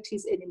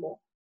abilities anymore.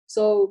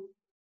 So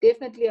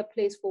definitely a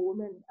place for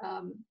women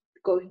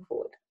going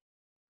forward.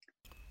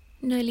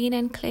 Nolene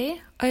and Claire,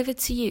 over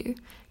to you.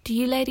 Do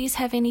you ladies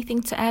have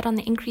anything to add on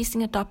the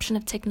increasing adoption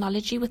of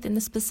technology within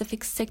the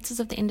specific sectors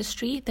of the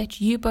industry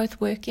that you both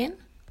work in?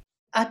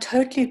 I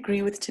totally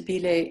agree with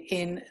Tabile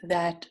in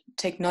that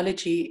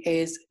technology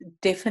is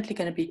definitely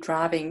going to be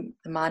driving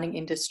the mining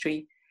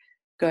industry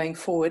going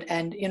forward.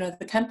 And,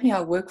 the company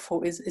I work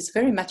for is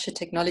very much a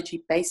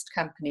technology-based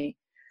company.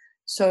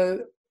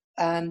 So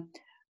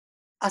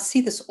I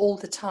see this all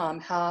the time,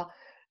 how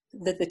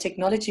the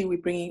technology we're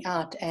bringing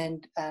out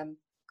and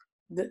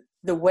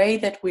the way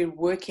that we're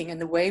working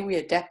and the way we're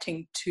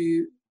adapting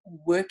to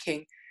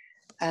working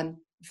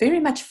very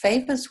much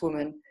favors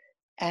women,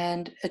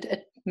 and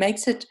it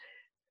makes it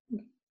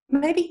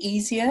maybe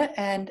easier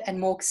and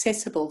more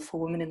accessible for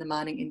women in the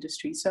mining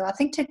industry. So I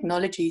think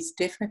technology is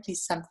definitely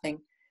something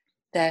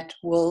that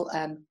will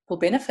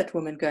benefit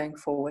women going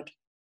forward.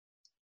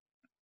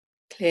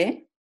 Claire?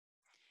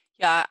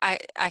 Yeah,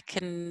 I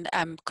can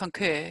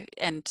concur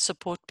and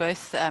support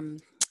both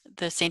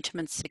the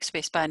sentiments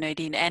expressed by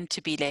Nolene and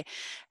Tabile.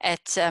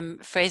 At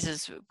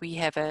Frasers, we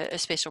have a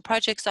special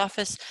projects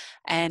office,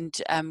 and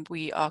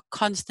we are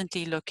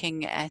constantly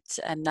looking at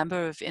a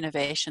number of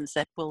innovations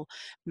that will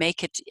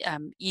make it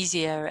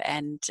easier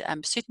and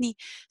certainly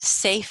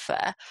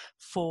safer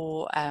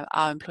for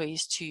our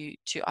employees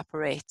to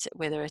operate,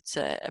 whether it's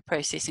a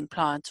processing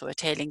plant or a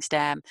tailings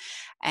dam,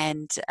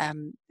 and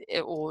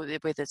or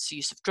whether it's the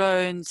use of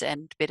drones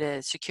and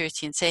better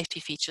security and safety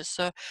features.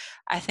 So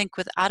I think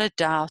without a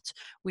doubt,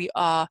 we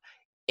are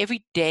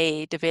every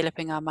day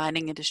developing our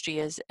mining industry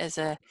as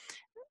a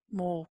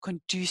more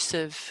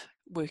conducive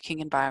working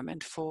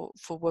environment for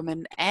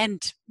women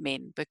and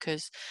men,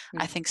 because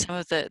I think some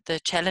of the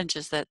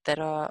challenges that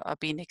are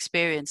being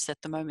experienced at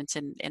the moment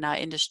in our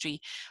industry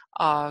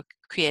are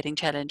creating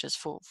challenges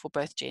for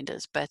both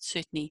genders, but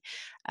certainly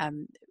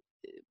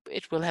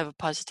it will have a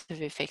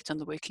positive effect on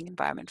the working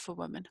environment for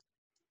women.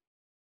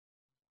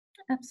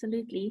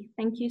 Absolutely.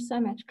 Thank you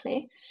so much,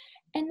 Claire.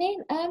 And then,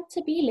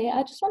 Tabile,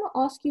 I just want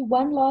to ask you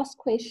one last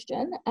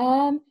question.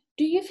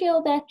 Do you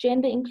feel that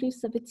gender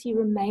inclusivity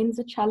remains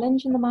a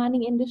challenge in the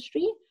mining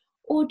industry,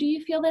 or do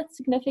you feel that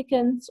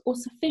significant or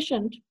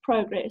sufficient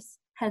progress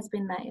has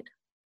been made?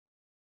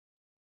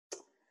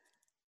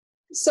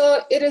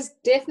 So it is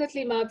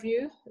definitely my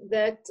view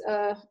that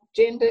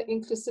gender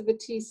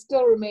inclusivity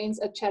still remains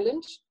a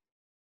challenge,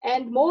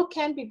 and more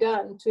can be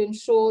done to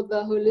ensure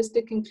the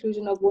holistic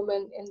inclusion of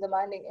women in the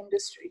mining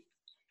industry.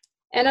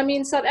 And I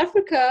mean, South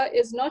Africa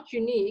is not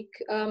unique.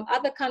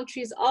 Other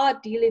countries are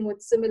dealing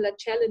with similar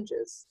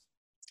challenges.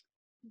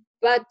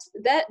 But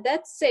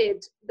that said,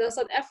 the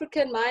South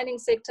African mining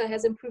sector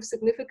has improved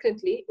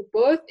significantly,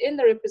 both in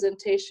the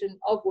representation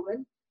of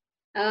women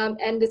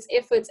and its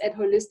efforts at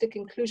holistic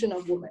inclusion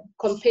of women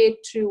compared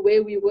to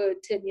where we were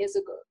 10 years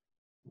ago.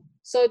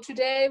 So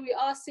today we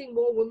are seeing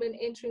more women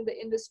entering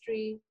the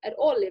industry at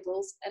all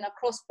levels and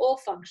across all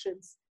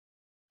functions.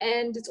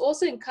 And it's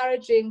also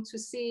encouraging to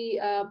see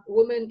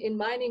women in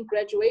mining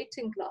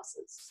graduating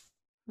classes.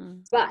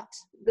 But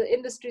the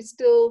industry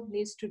still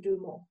needs to do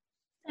more.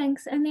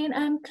 Thanks. And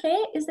then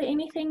Claire, is there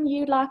anything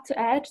you'd like to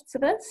add to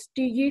this?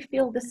 Do you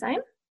feel the same?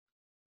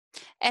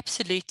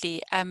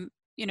 Absolutely.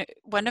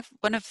 One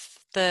of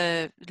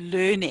the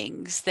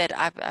learnings that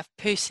I've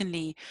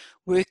personally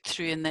worked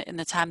through in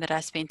the time that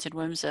I spent in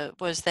WIMSA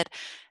was that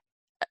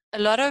a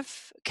lot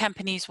of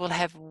companies will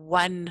have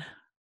one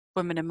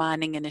Women in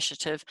Mining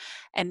initiative,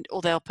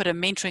 or they'll put a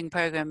mentoring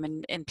program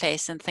in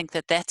place and think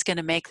that that's going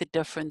to make the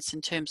difference in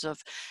terms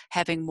of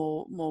having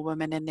more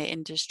women in their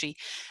industry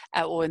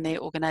or in their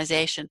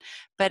organization.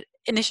 But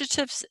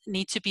initiatives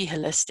need to be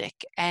holistic,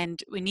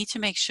 and we need to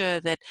make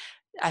sure that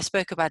I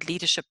spoke about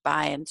leadership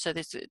buy-in. So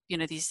there's,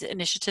 these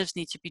initiatives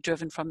need to be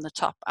driven from the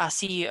top. Our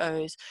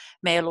CEOs,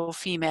 male or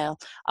female,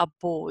 our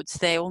boards,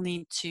 they all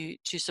need to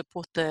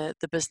support the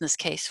business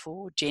case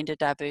for gender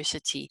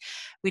diversity.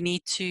 We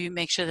need to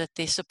make sure that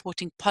they're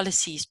supporting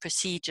policies,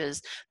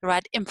 procedures, the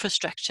right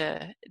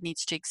infrastructure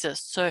needs to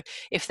exist. So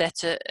if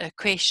that's a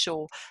creche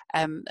or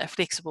a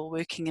flexible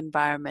working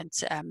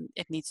environment,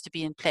 it needs to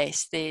be in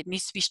place. There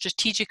needs to be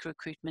strategic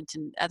recruitment.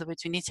 In other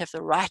words, we need to have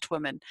the right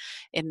women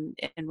in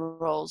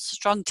roles.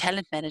 Strong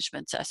talent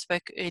management. I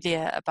spoke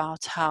earlier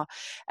about how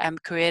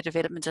career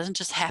development doesn't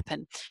just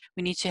happen.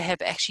 We need to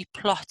have actually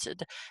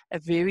plotted a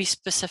very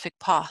specific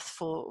path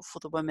for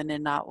the women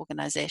in our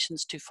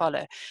organizations to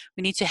follow.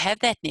 We need to have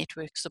that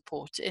network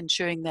support,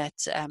 ensuring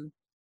that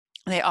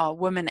there are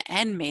women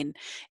and men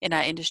in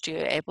our industry who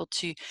are able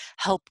to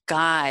help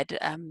guide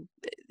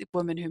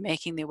women who are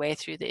making their way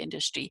through the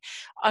industry.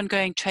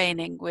 Ongoing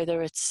training,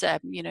 whether it's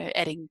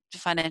adding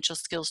financial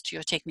skills to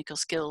your technical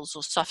skills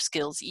or soft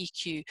skills,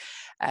 EQ,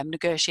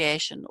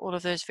 negotiation, all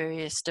of those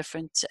various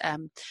different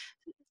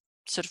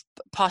sort of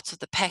parts of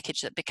the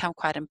package that become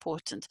quite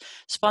important.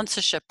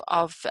 Sponsorship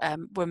of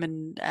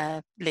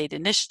women-led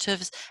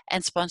initiatives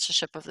and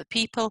sponsorship of the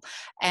people,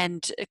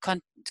 and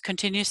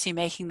continuously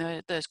making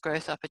those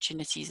growth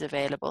opportunities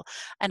available.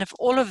 And if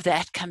all of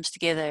that comes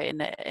together in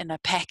a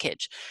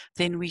package,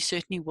 then we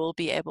certainly will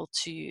be able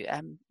to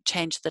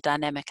change the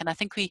dynamic. And I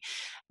think we're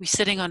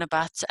sitting on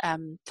about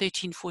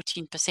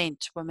 13-14%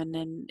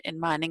 women in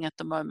mining at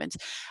the moment,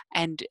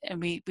 and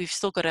we've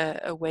still got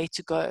a way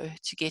to go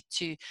to get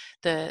to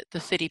the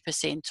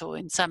 30%, or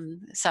in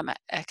some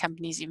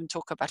companies even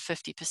talk about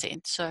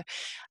 50%. So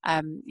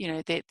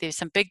there's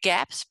some big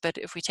gaps, but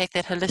if we take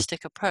that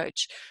holistic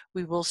approach,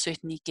 we will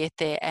certainly get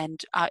there,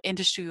 and our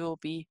industry will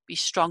be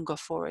stronger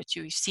for it.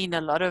 You've seen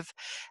a lot of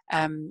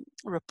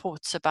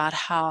reports about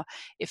how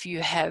if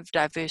you have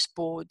diverse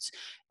boards,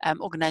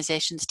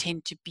 organizations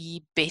tend to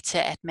be better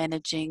at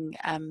managing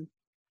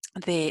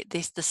the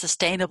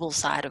sustainable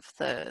side of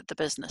the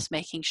business,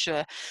 making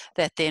sure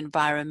that the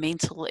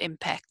environmental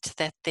impact,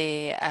 that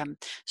their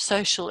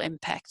social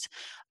impact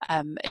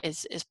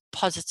is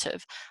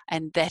positive,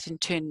 and that in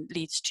turn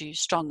leads to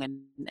strong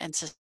and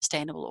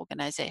sustainable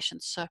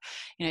organizations. So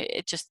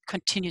it just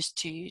continues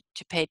to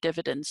pay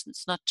dividends.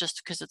 It's not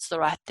just because it's the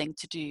right thing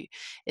to do,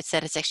 it's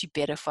that it's actually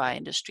better for our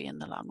industry in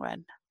the long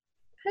run.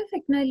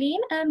 Perfect.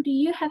 Nolene, do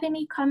you have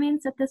any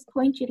comments at this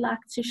point you'd like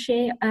to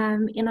share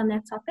in on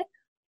that topic?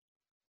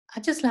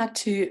 I'd just like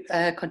to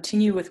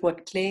continue with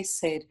what Claire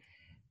said.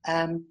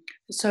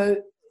 So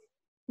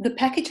the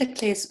package that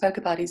Claire spoke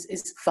about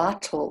is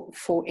vital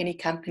for any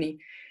company,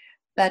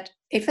 but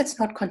if it's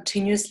not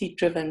continuously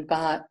driven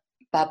by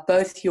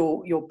both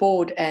your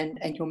board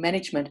and your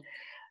management,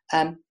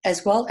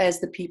 as well as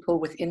the people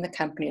within the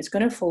company, it's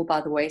going to fall by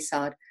the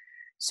wayside.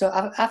 So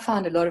I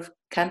find a lot of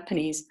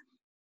companies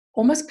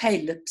almost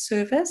pay lip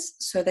service,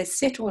 so they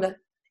set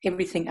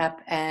everything up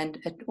and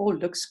it all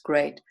looks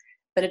great,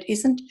 but it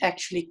isn't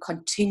actually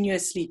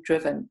continuously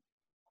driven.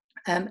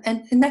 And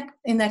in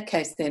that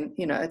case, then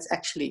it's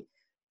actually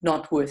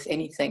not worth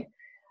anything.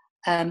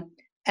 And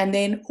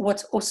then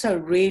what's also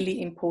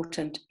really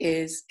important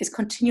is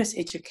continuous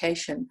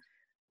education,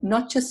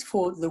 not just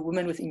for the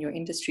women within your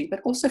industry, but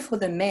also for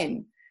the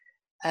men.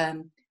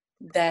 And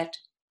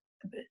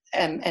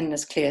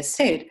as Claire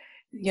said,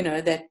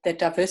 that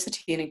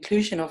diversity and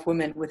inclusion of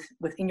women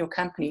within your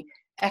company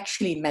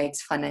actually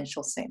makes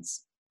financial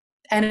sense.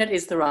 And it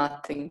is the right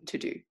thing to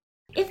do.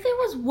 If there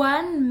was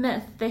one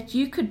myth that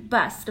you could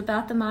bust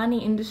about the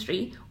mining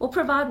industry, or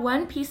provide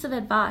one piece of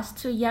advice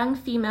to a young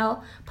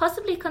female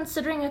possibly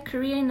considering a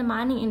career in the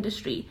mining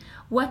industry,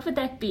 what would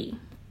that be?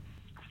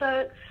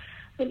 So,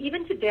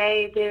 even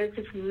today, there's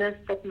this myth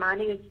that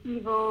mining is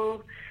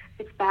evil,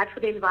 it's bad for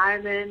the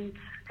environment,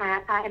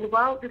 and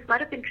while this might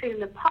have been true in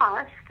the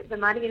past, the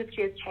mining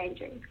industry is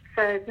changing.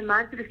 So the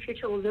mines of the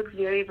future will look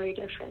very, very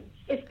different.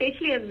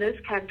 Especially in this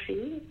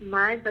country,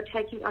 mines are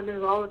taking on the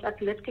role of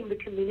uplifting the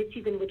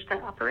communities in which they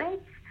operate.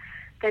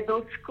 They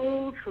build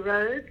schools,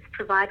 roads,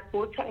 provide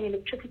water and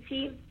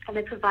electricity, and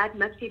they provide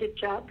much-needed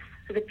jobs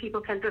so that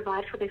people can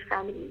provide for their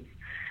families.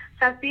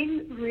 So I've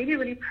been really,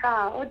 really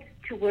proud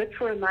to work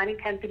for a mining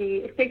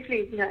company,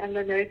 especially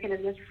Anglo-American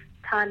in this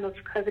time of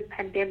COVID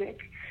pandemic,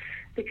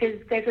 because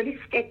they've really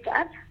stepped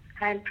up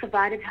and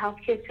provided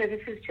healthcare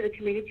services to the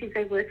communities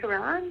they work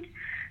around.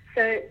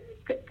 So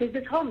there's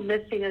this whole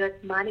myth,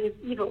 that mining is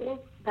evil,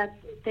 but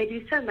they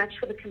do so much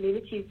for the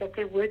communities that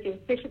they work in,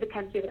 especially the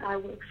country that I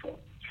work for.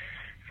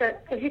 So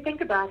if you think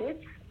about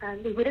it,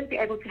 we wouldn't be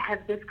able to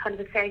have this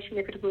conversation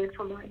if it weren't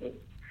for mining.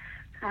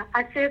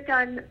 I served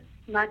on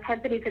my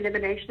company's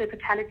elimination of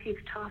fatalities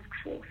task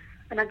force,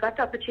 and I got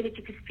the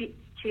opportunity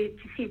to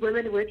see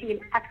women working in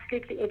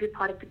absolutely every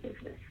part of the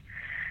business.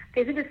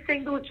 There isn't a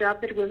single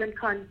job that women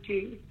can't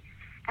do.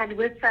 And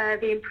with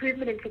the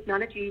improvement in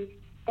technology,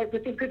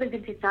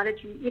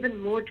 even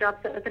more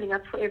jobs are opening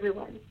up for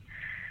everyone.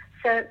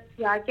 So,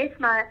 I guess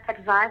my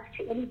advice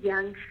to any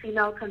young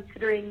female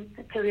considering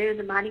a career in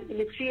the mining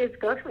industry is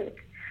go for it.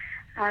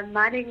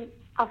 Mining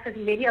offers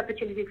many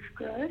opportunities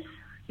for growth.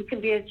 You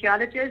can be a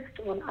geologist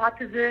or an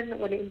artisan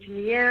or an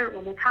engineer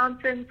or an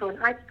accountant or an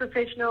IT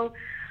professional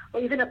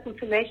or even an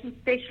automation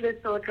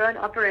specialist or a drone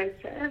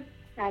operator.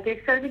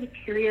 There's so many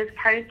careers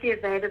currently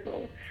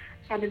available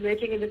and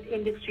emerging in this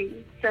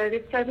industry. So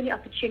there's so many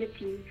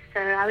opportunities. So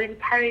I would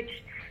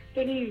encourage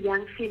any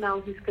young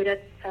female who's good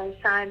at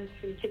science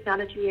and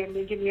technology and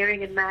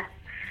engineering and math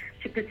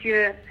to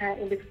pursue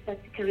a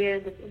career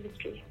in this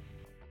industry.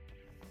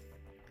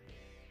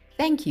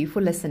 Thank you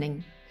for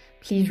listening.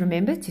 Please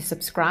remember to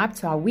subscribe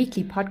to our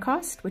weekly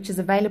podcast, which is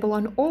available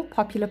on all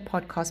popular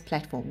podcast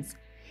platforms.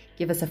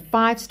 Give us a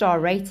 5-star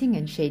rating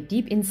and share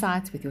deep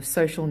insights with your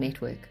social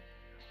network.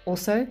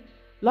 Also,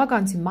 log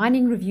on to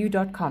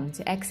miningreview.com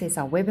to access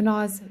our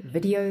webinars,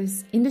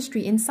 videos,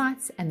 industry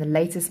insights, and the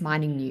latest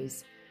mining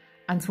news.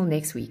 Until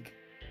next week,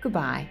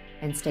 goodbye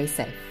and stay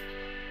safe.